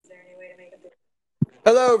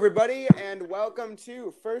Hello, everybody, and welcome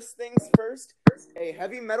to First Things First, a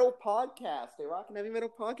heavy metal podcast, a rock and heavy metal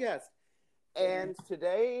podcast. And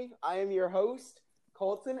today, I am your host,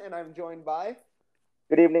 Colton, and I'm joined by.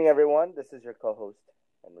 Good evening, everyone. This is your co-host,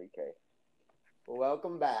 Enrique.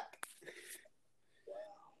 Welcome back.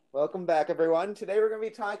 Welcome back, everyone. Today, we're going to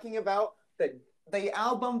be talking about the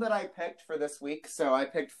album that I picked for this week. So, I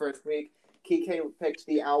picked first week. Kike picked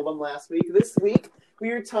the album last week. This week, we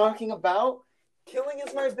are talking about Killing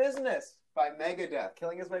Is My Business by Megadeth.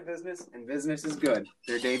 Killing Is My Business and Business Is Good,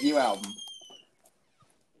 their debut album.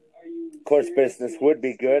 Of course, business would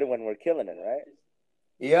be good when we're killing it, right?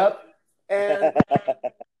 Yep. And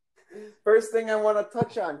first thing I want to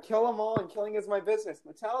touch on, Kill 'Em All and Killing Is My Business.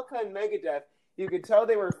 Metallica and Megadeth, you could tell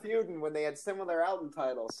they were feuding when they had similar album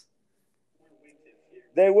titles.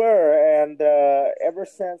 They were, and ever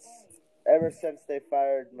since they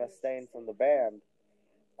fired Mustaine from the band,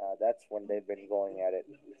 that's when they've been going at it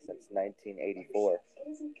since 1984.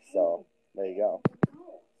 So there you go.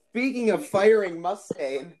 Speaking of firing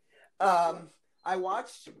Mustaine, I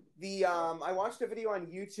watched a video on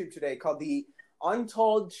YouTube today called "The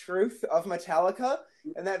Untold Truth of Metallica,"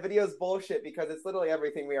 and that video is bullshit because it's literally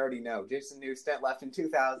everything we already know. Jason Newsted left in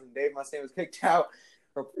 2000. Dave Mustaine was kicked out.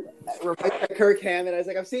 Replaced by Kirk Hammett. I was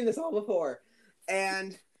like, I've seen this all before.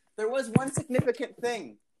 And there was one significant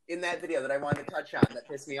thing in that video that I wanted to touch on that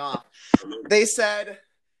pissed me off. They said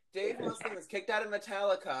Dave Mustaine was kicked out of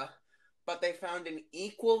Metallica, but they found an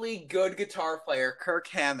equally good guitar player, Kirk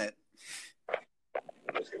Hammett.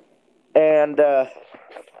 And I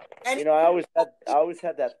always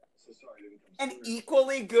had that. An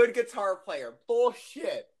equally good guitar player.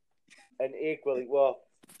 Bullshit. An equally well.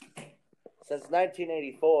 Since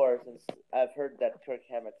 1984, since I've heard that Kirk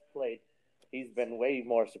Hammett's played, he's been way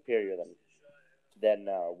more superior than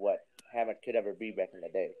what Hammett could ever be back in the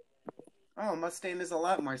day. Oh, Mustaine is a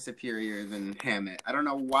lot more superior than Hammett. I don't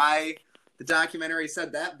know why the documentary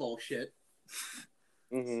said that bullshit.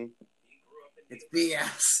 Mm-hmm. It's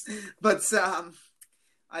BS. But,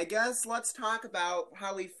 I guess let's talk about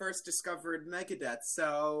how we first discovered Megadeth.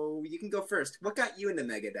 So, you can go first. What got you into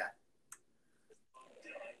Megadeth?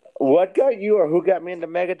 What got you or who got me into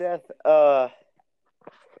Megadeth?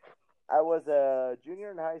 I was a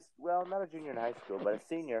junior in high school. Well, not a junior in high school, but a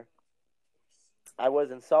senior. I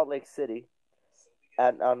was in Salt Lake City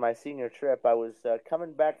on my senior trip. I was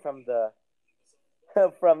coming back from the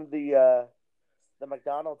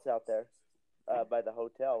McDonald's out there by the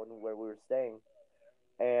hotel where we were staying.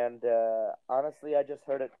 And honestly, I just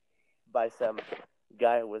heard it by some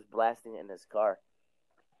guy who was blasting it in his car.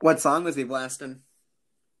 What song was he blasting?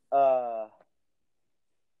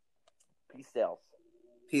 Peace Sells.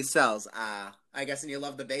 Peace Sells. I guess, and you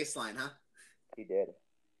love the bass line, huh? He did.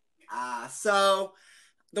 So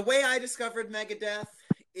the way I discovered Megadeth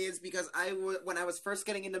is because when I was first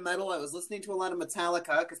getting into metal, I was listening to a lot of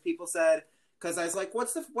Metallica because I was like,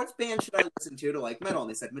 what band should I listen to like metal? And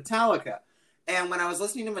they said Metallica. And when I was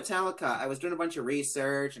listening to Metallica, I was doing a bunch of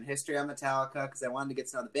research and history on Metallica because I wanted to get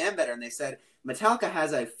to know the band better. And they said Metallica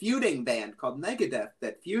has a feuding band called Megadeth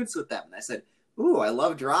that feuds with them. And I said, ooh, I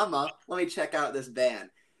love drama. Let me check out this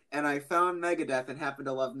band. And I found Megadeth and happened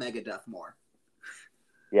to love Megadeth more.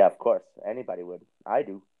 Yeah, of course. Anybody would. I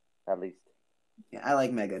do, at least. Yeah, I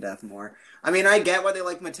like Megadeth more. I mean, I get why they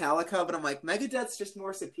like Metallica, but I'm like, Megadeth's just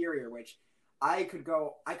more superior, which I could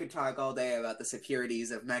talk all day about the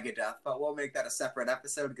superiorities of Megadeth, but we'll make that a separate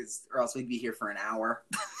episode or else we'd be here for an hour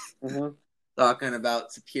talking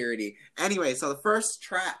about superiority. Anyway, so the first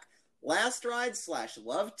track, Last Ride /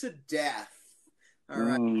 Love to Death. All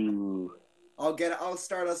right. Ooh. I'll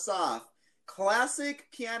start us off. Classic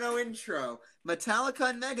piano intro.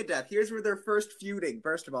 Metallica and Megadeth. Here's where they're first feuding.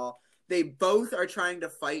 First of all, they both are trying to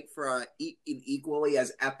fight for an equally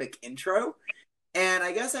as epic intro. And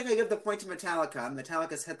I guess I could give the point to Metallica.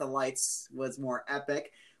 Metallica's Hit the Lights was more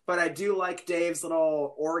epic. But I do like Dave's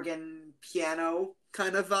little organ piano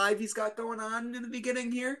kind of vibe he's got going on in the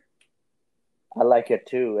beginning here. I like it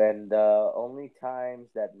too. And the only times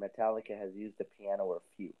that Metallica has used the piano are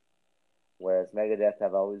few. Whereas Megadeth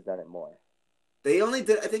have always done it more. I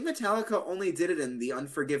think Metallica only did it in The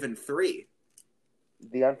Unforgiven 3.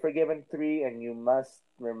 The Unforgiven 3, and you must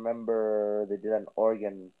remember they did an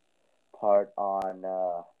organ part on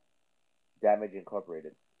Damage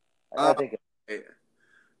Incorporated.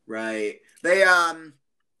 Right. They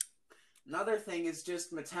another thing is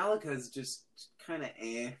just Metallica's just kind of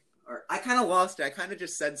or I kind of lost it. I kind of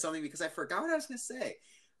just said something because I forgot what I was going to say.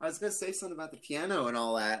 I was going to say something about the piano and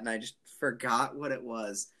all that, and I just forgot what it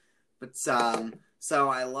was. But so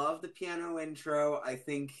I love the piano intro. I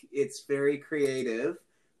think it's very creative.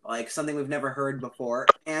 like something we've never heard before.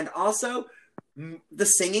 And also, the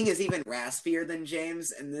singing is even raspier than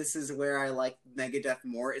James, and this is where I like Megadeth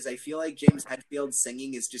more, is I feel like James Hetfield's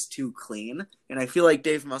singing is just too clean, and I feel like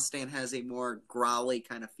Dave Mustaine has a more growly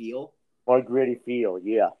kind of feel. More gritty feel,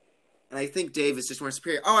 yeah. And I think Dave is just more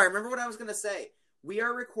superior. Oh, I remember what I was going to say. We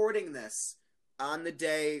are recording this on the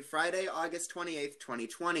day, Friday, August 28th,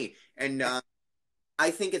 2020, and I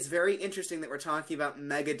think it's very interesting that we're talking about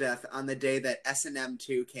Megadeth on the day that S&M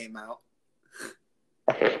 2 came out.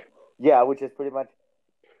 Yeah, which is pretty much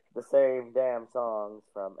the same damn songs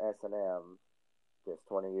from S&M, just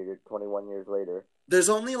 21 years later. There's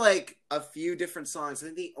only like a few different songs. I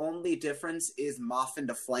think the only difference is Moth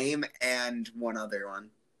into Flame and one other one.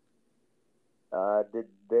 Did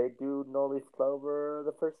they do No Leaf Clover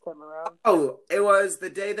the first time around? Oh, it was The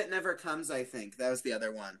Day That Never Comes, I think. That was the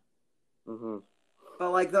other one. Mm-hmm.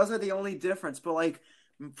 But like, those are the only difference. But like,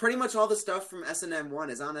 pretty much all the stuff from S&M 1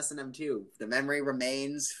 is on S&M 2. The Memory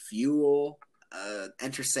Remains, Fuel,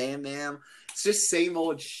 Enter Sandman. It's just same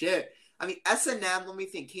old shit. I mean, S&M, let me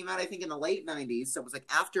think, came out, I think, in the late 90s, so it was like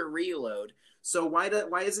after Reload. So why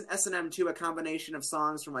isn't S&M 2 a combination of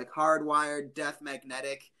songs from like Hardwired, Death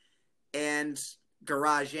Magnetic, and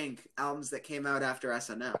Garage Inc., albums that came out after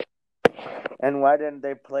S&M? And why didn't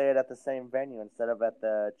they play it at the same venue instead of at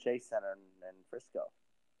the Chase Center in Frisco?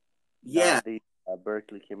 Yeah. Not the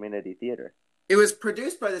Berkeley Community Theater. It was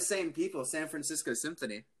produced by the same people, San Francisco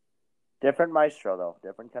Symphony. Different maestro, though.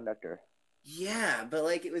 Different conductor. Yeah, but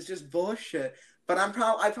like, it was just bullshit. But I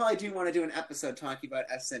probably do want to do an episode talking about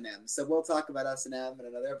S&M. So we'll talk about S&M in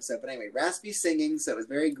another episode. But anyway, raspy singing, so it was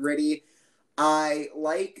very gritty. I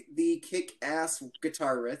like the kick-ass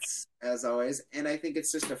guitar riffs, as always, and I think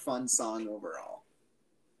it's just a fun song overall.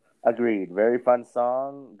 Agreed. Very fun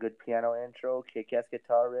song. Good piano intro. Kick-ass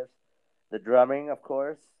guitar riffs. The drumming, of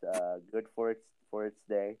course, good for its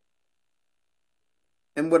day.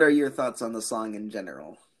 And what are your thoughts on the song in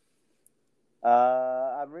general?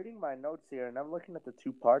 I'm reading my notes here, and I'm looking at the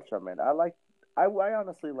two parts from it. I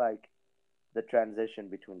honestly like the transition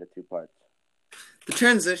between the two parts. The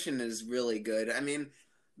transition is really good. I mean,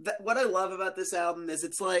 what I love about this album is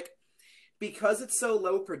it's like, because it's so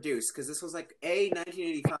low produced, because this was like A,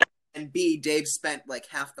 1985, and B, Dave spent like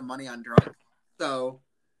half the money on drugs, so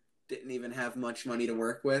didn't even have much money to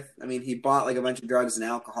work with. I mean, he bought like a bunch of drugs and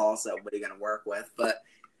alcohol, so what are you going to work with? But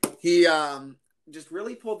he just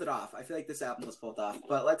really pulled it off. I feel like this album was pulled off.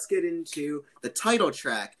 But let's get into the title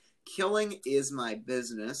track, Killing Is My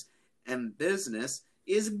Business, and Business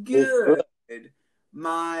is Good.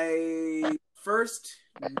 My first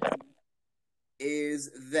is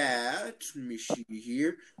that, let me see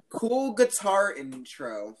here, cool guitar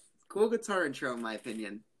intro. Cool guitar intro, in my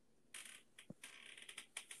opinion.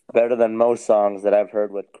 Better than most songs that I've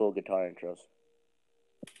heard with cool guitar intros.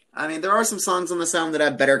 I mean, there are some songs on the album that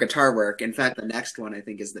have better guitar work. In fact, the next one I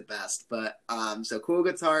think is the best. But so cool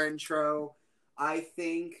guitar intro. I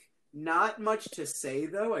think not much to say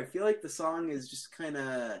though. I feel like the song is just kind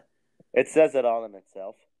of. It says it all in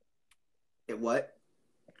itself. It what?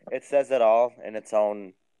 It says it all in its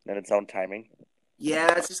own timing.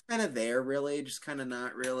 Yeah, it's just kind of there, really. Just kind of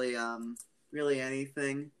not really, really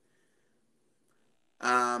anything.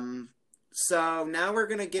 So now we're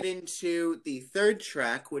gonna get into the third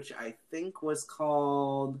track, which I think was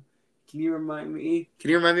called. Can you remind me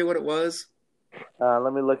what it was?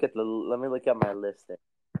 Let me look at my listing.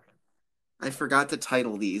 I forgot to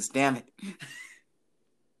title these. Damn it.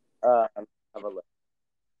 Have a look.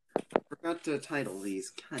 I forgot to title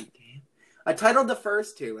these. God damn. I titled the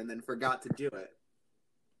first two and then forgot to do it.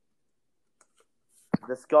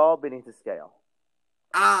 The Skull Beneath the Scale.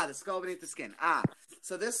 The Skull Beneath the Skin.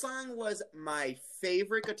 So this song was my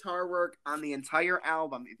favorite guitar work on the entire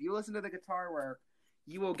album. If you listen to the guitar work,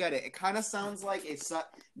 you will get it. It kind of sounds like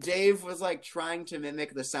Dave was like trying to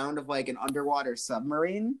mimic the sound of like an underwater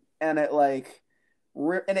submarine, and it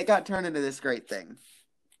got turned into this great thing.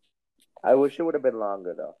 I wish it would have been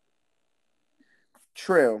longer though.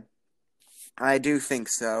 True. I do think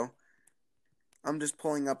so. I'm just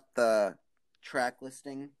pulling up the track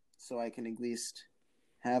listing so I can at least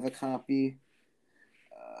have a copy.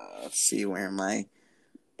 Let's see where my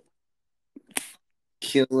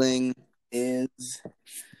Killing is.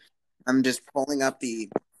 I'm just pulling up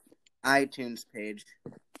the iTunes page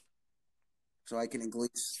so I can at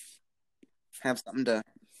least have something to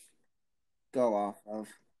go off of.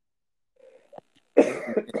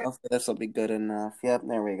 This will be good enough. Yep,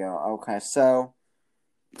 there we go. Okay, so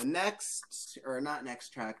the next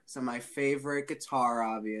track. So my favorite guitar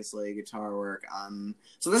work.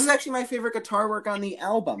 So this is actually my favorite guitar work on the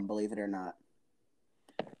album, believe it or not.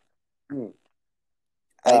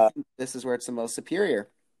 I Uh, think this is where it's the most superior.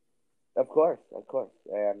 of course,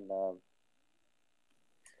 and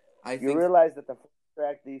I you think realize that the first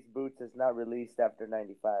track, "These Boots," is not released after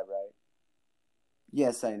 '95, right?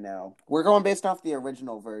 yes, I know. We're going based off the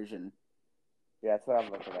original version. Yeah, that's what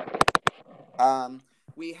I'm looking at.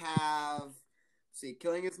 We have, let's see,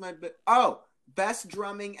 Killing is my best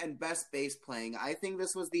drumming and best bass playing. I think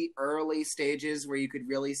this was the early stages where you could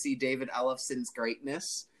really see David Ellefson's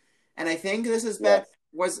greatness, and I think this is back.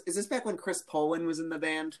 Yes, Is this back when Chris Poland was in the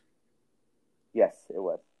band? yes, it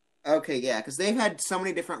was. Okay, yeah, because they've had so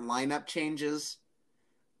many different lineup changes.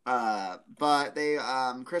 But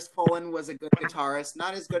Chris Poland was a good guitarist,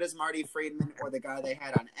 not as good as Marty Friedman or the guy they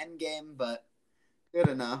had on Endgame, but good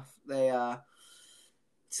enough. They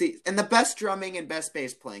see, and the best drumming and best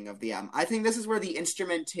bass playing of the album. I think this is where the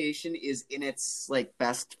instrumentation is in its like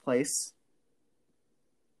best place.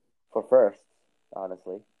 For first,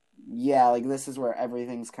 honestly. Yeah, like this is where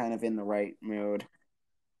everything's kind of in the right mood.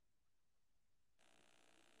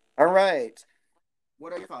 All right.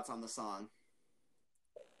 What are your thoughts on the song?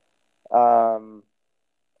 Um,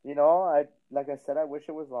 I like I said, I wish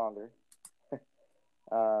it was longer.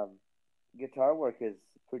 Um, guitar work is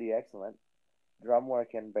pretty excellent. Drum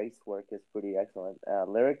work and bass work is pretty excellent.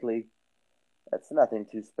 Lyrically, that's nothing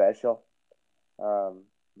too special.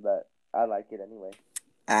 But I like it anyway.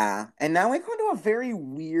 And now we go to a very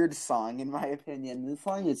weird song, in my opinion. This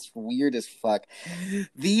song is weird as fuck.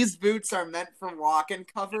 These Boots Are Meant for Walking,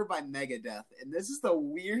 cover by Megadeth. And this is the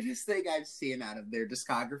weirdest thing I've seen out of their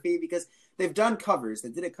discography because they've done covers. They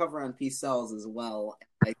did a cover on Peace Cells as well.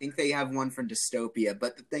 I think they have one from Dystopia.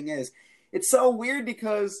 But the thing is, it's so weird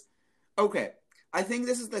because, okay, I think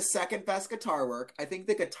this is the second best guitar work. I think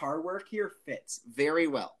the guitar work here fits very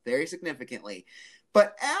well, very significantly.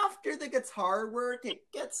 But after the guitar work, it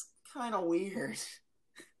gets kind of weird.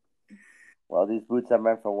 Well, These Boots Are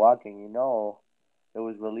Meant for Walking, it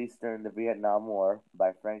was released during the Vietnam War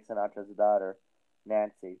by Frank Sinatra's daughter,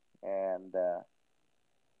 Nancy. And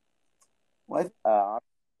What?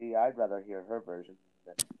 honestly, I'd rather hear her version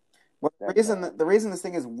Well, than the reason this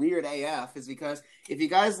thing is weird AF is because if you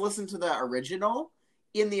guys listen to the original,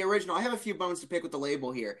 in the original, I have a few bones to pick with the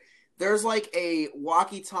label here. There's like a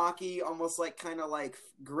walkie-talkie, almost like kind of like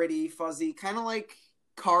gritty, fuzzy, kind of like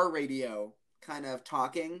car radio kind of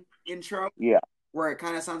talking intro. yeah. Where it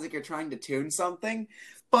kind of sounds like you're trying to tune something.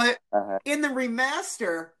 But in the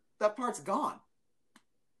remaster, that part's gone.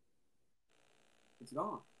 It's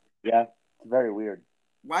gone. Yeah, it's very weird.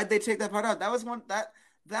 Why'd they take that part out?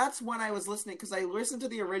 That's when I was listening because I listened to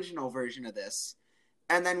the original version of this,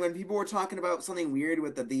 and then when people were talking about something weird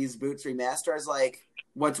with the These Boots remaster, I was like,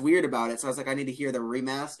 "What's weird about it?" So I was like, "I need to hear the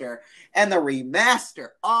remaster." And the remaster,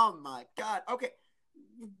 oh my god! Okay,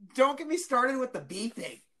 don't get me started with the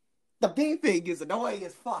beeping. The beeping is annoying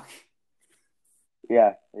as fuck.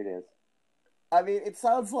 Yeah, it is. I mean, it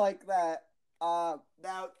sounds like that.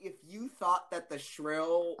 Now, if you thought that the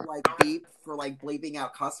shrill like beep for like bleeping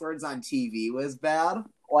out cuss words on TV was bad,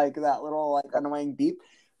 like that little like annoying beep,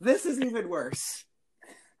 this is even worse.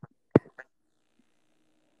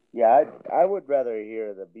 Yeah, I would rather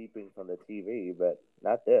hear the beeping from the TV, but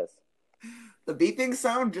not this. The beeping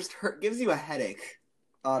sound just gives you a headache,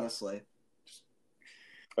 honestly.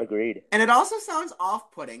 Agreed. And it also sounds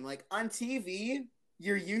off-putting. Like on TV,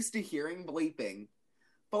 you're used to hearing bleeping,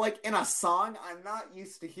 but like in a song, I'm not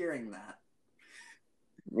used to hearing that.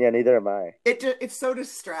 Yeah, neither am I. It's so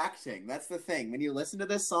distracting. That's the thing. When you listen to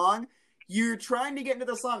this song, you're trying to get into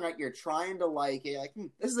the song, right? You're trying to like it. Like,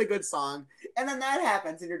 this is a good song. And then that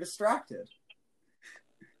happens and you're distracted.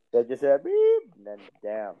 They just said beep, and then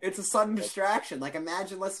damn. It's a sudden distraction. Like,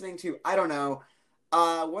 imagine listening to, I don't know,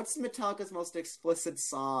 what's Metallica's most explicit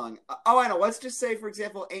song? I know. Let's just say, for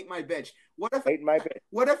example, Ain't My Bitch. Ain't My Bitch.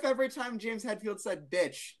 What if every time James Hetfield said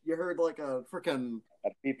bitch, you heard like a freaking... A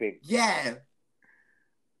beeping. Yeah.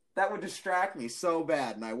 That would distract me so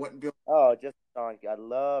bad, and I wouldn't be... Oh, just a song. I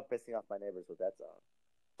love pissing off my neighbors with that song.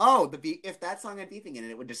 Oh, if that song had beeping in it,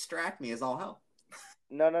 it would distract me as all hell.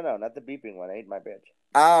 No, not the beeping one. Ain't My Bitch.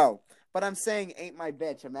 Oh, but I'm saying Ain't My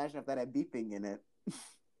Bitch. Imagine if that had beeping in it.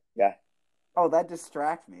 Yeah. Oh, that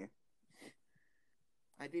distract me.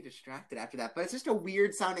 I'd be distracted after that. But it's just a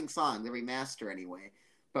weird sounding song, the remaster anyway.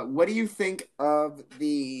 But what do you think of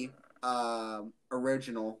the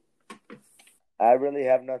original? I really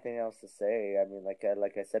have nothing else to say. I mean, like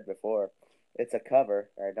I said before, it's a cover,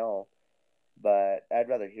 I know, but I'd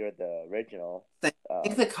rather hear the original. I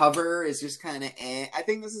think the cover is just kind of I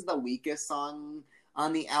think this is the weakest song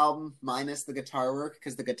on the album, minus the guitar work,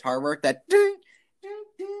 because the guitar work,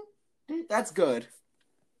 that's good.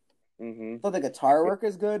 Mm-hmm. So the guitar work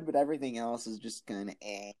is good, but everything else is just kind of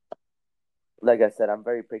eh. Like I said, I'm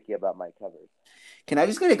very picky about my covers. Can I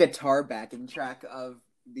just get a guitar backing track of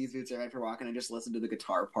These Boots Are After Walking and just listen to the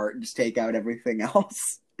guitar part and just take out everything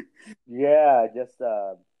else? Yeah, just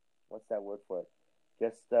what's that word for it?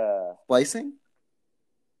 Just Splicing?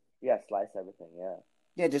 yeah, slice everything. Yeah.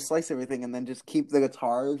 Yeah, just slice everything and then just keep the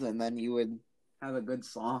guitars and then you would have a good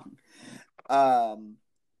song. But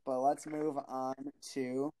let's move on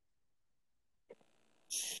to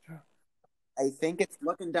I think it's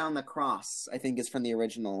Looking Down the Cross. I think it's from the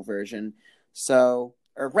original version. So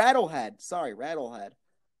or Rattlehead. Sorry, Rattlehead.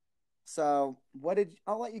 So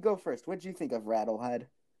I'll let you go first. What did you think of Rattlehead?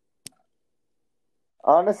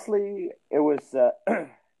 Honestly, it was a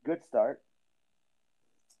good start.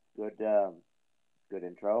 Good good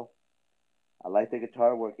intro. I like the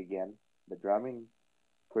guitar work again. The drumming,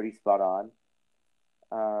 pretty spot on.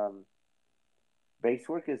 Um, bass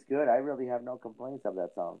work is good. I really have no complaints of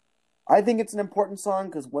that song. I think it's an important song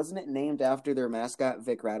because wasn't it named after their mascot,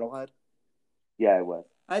 Vic Rattlehead? Yeah, it was.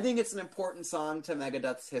 I think it's an important song to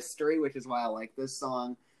Megadeth's history, which is why I like this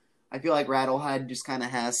song. I feel like Rattlehead just kind of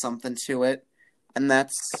has something to it, and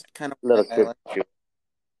that's kind of A little why I like, tribute.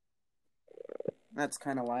 that's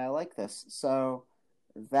kind of why I like this. So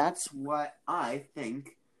that's what I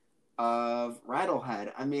think of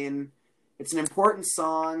Rattlehead. I mean, it's an important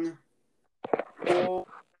song.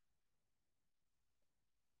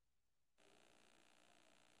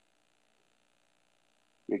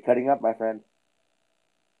 You're cutting up, my friend.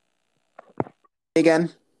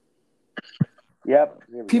 Again, Yep.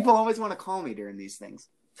 Here we people go. always want to call me during these things.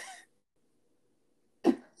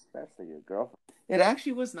 Especially your girlfriend. It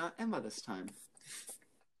actually was not Emma this time.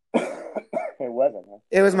 It wasn't, huh?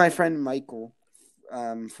 It was my friend Michael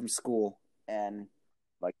from school. And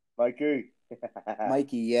Mikey.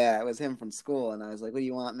 Mikey, yeah, it was him from school. And I was like, what do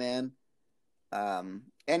you want, man?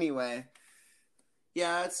 Anyway,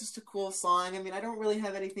 yeah, it's just a cool song. I mean, I don't really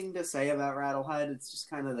have anything to say about Rattlehead. It's just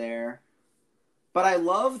kind of there. But I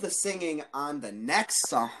love the singing on the next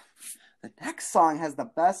song. The next song has the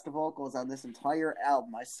best vocals on this entire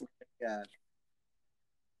album. I swear to God.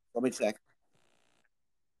 Let me check.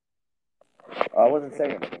 I wasn't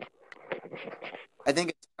saying anything. I think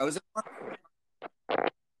it's Chosen One.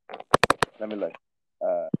 Let me look.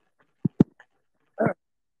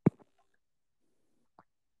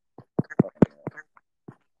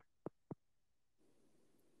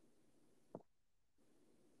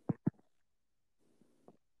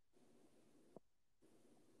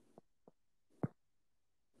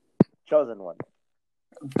 Chosen One.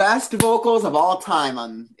 Best vocals of all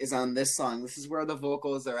time is on this song. This is where the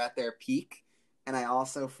vocals are at their peak, and I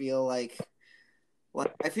also feel like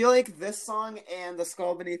this song and The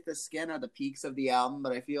Skull Beneath the Skin are the peaks of the album,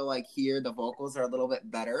 but I feel like here the vocals are a little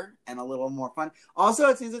bit better and a little more fun. Also,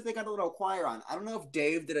 it seems like they got a little choir on. I don't know if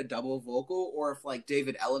Dave did a double vocal or if like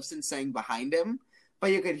David Ellefson sang behind him,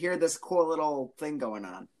 but you could hear this cool little thing going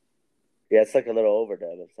on. Yeah, it's like a little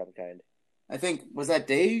overdub of some kind. I think was that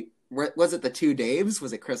Dave? Was it the two Daves?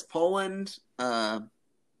 Was it Chris Poland? I'm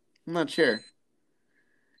not sure.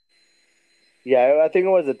 Yeah, I think it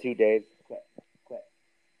was the 2 days.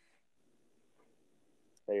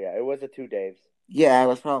 Yeah, it was the 2 days. Yeah, it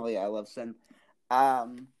was probably Ellefson.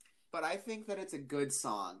 But I think that it's a good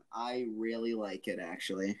song. I really like it,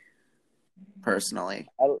 actually. Personally.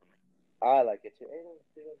 I like it too.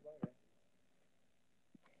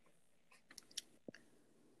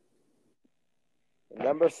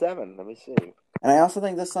 Number 7. Let me see. And I also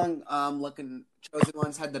think this song, Chosen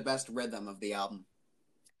Ones, had the best rhythm of the album.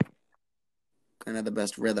 Kind of the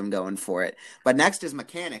best rhythm going for it. But next is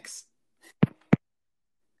Mechanics.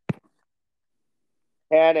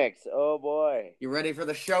 Mechanics. Oh boy. You ready for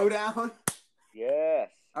the showdown? Yes.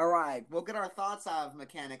 All right. We'll get our thoughts of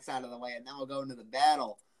Mechanics out of the way, and then we'll go into the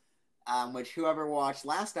battle. Which whoever watched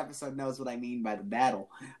last episode knows what I mean by the battle.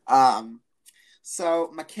 So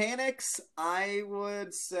Mechanics, I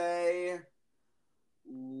would say,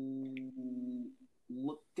 Looking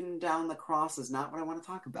Down the Cross is not what I want to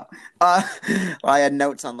talk about. Well, I had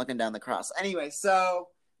notes on Looking Down the Cross. Anyway, so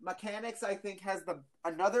Mechanics, I think, has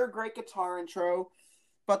another great guitar intro,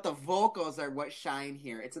 but the vocals are what shine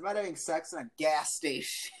here. It's about having sex in a gas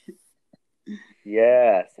station.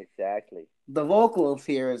 Yes, exactly. The vocals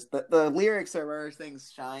here is the lyrics are where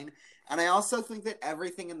things shine, and I also think that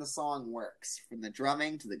everything in the song works, from the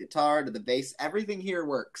drumming to the guitar to the bass. Everything here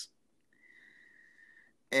works.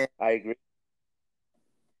 And I agree.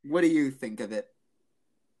 what do you think of it?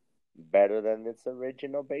 Better than its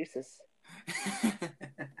original basis.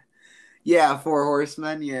 Yeah, Four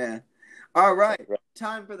Horsemen. Yeah. All right,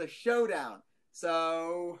 time for the showdown.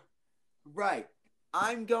 So Right.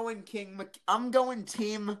 I'm going Team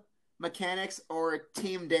Mechanics or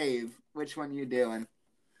Team Dave. Which one you doing?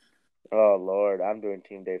 Oh Lord, I'm doing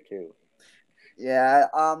Team Dave too. Yeah.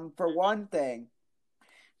 For one thing,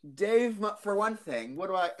 what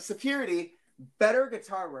do I? Security, better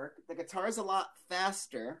guitar work. The guitar is a lot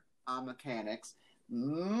faster on Mechanics.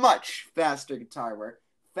 Much faster guitar work.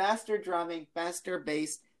 Faster drumming, faster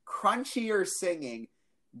bass, crunchier singing.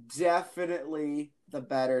 Definitely the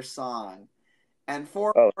better song. And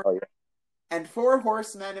for Oh yeah. and Four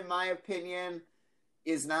Horsemen, in my opinion,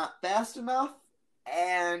 is not fast enough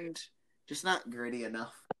and just not gritty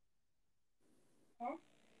enough.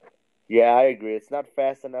 Yeah, I agree. It's not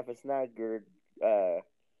fast enough. It's not good,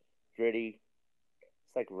 gritty.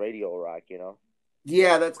 It's like radio rock, you know.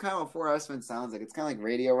 Yeah, that's kind of what Four Horsemen sounds like. It's kind of like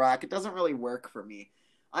radio rock. It doesn't really work for me.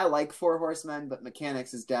 I like Four Horsemen, but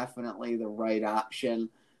Mechanics is definitely the right option,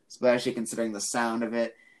 especially considering the sound of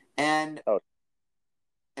it. And Oh,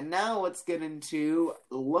 and now let's get into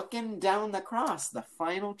Looking Down the Cross, the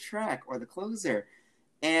final track or the closer.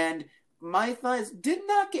 And my thoughts did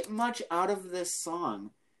not get much out of this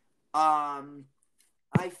song.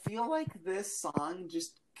 I feel like this song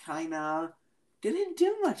just kind of didn't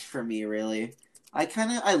do much for me, really.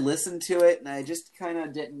 I listened to it and I just kind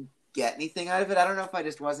of didn't get anything out of it. I don't know if I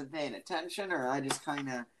just wasn't paying attention or I just kind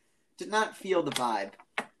of did not feel the vibe.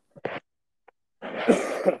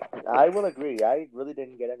 I will agree. I really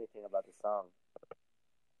didn't get anything about the song.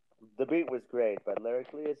 The beat was great, but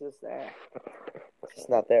lyrically, it's just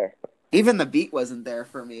not there. Even the beat wasn't there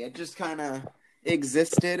for me. It just kind of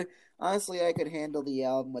existed. Honestly, I could handle the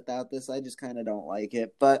album without this. I just kind of don't like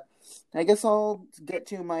it. But I guess I'll get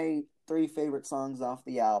to my three favorite songs off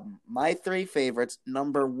the album. My three favorites,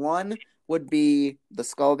 number one would be The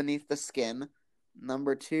Skull Beneath the Skin.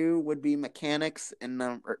 Number two would be Mechanics, and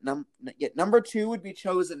number two would be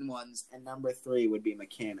Chosen Ones, and number three would be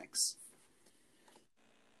Mechanics.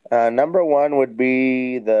 Number one would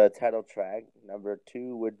be the title track. Number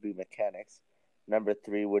two would be Mechanics. Number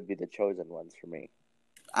three would be the Chosen Ones for me.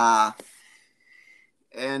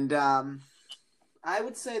 And I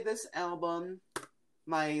would say this album,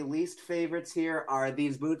 my least favorites here are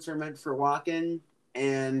These Boots Are Meant for Walking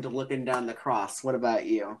and Looking Down the Cross. What about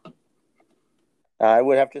you? I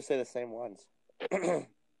would have to say the same ones.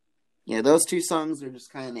 Yeah, those two songs are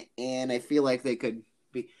just kind of I feel like they could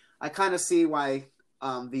be. I kind of see why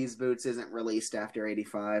These Boots isn't released after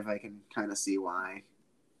 85. I can kind of see why.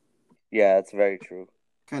 Yeah, that's very true.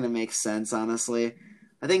 Kind of makes sense, honestly.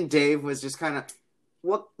 I think Dave was just kind of.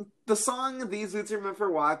 What the song "These Boots Are Meant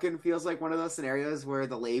for Walking" feels like one of those scenarios where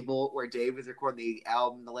where Dave is recording the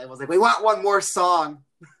album, the label's like, "We want one more song,"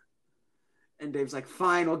 and Dave's like,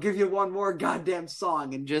 "Fine, we'll give you one more goddamn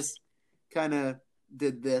song," and just kind of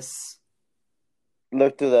did this.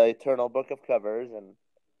 Look to the Eternal Book of Covers, and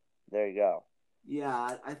there you go.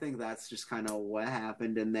 Yeah, I think that's just kind of what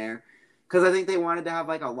happened in there, because I think they wanted to have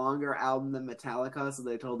like a longer album than Metallica, so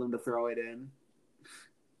they told them to throw it in.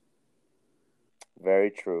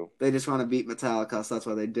 Very true. They just want to beat Metallica, so that's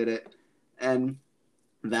why they did it. And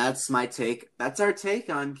that's my take. That's our take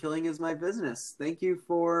on Killing Is My Business. Thank you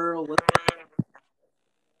for listening.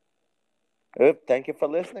 Thank you for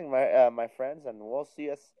listening, my friends, and we'll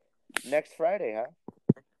see us next Friday, huh?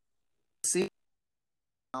 See,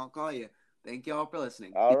 I'll call you. Thank you all for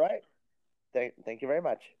listening. All right. Thank you very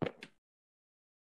much.